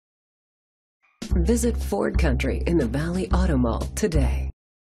Visit Ford Country in the Valley Auto Mall today.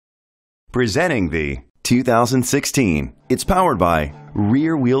 Presenting the 2016. It's powered by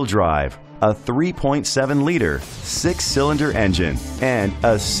rear-wheel drive, a 3.7-liter, 6-cylinder engine, and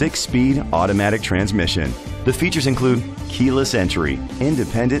a 6-speed automatic transmission. The features include keyless entry,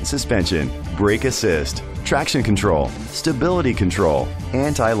 independent suspension, brake assist, traction control, stability control,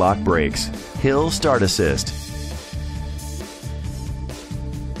 anti-lock brakes, hill start assist.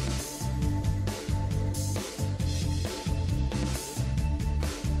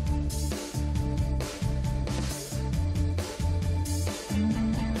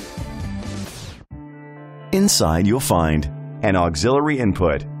 Inside you'll find an auxiliary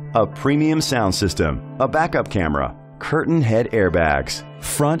input, a premium sound system, a backup camera, curtain head airbags,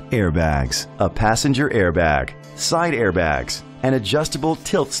 front airbags, a passenger airbag, side airbags, an adjustable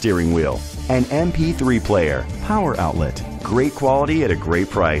tilt steering wheel, an MP3 player, power outlet. Great quality at a great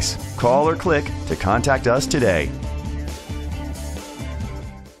price. Call or click to contact us today.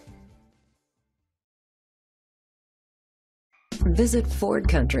 Visit Ford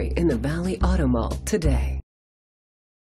Country in the Valley Auto Mall today.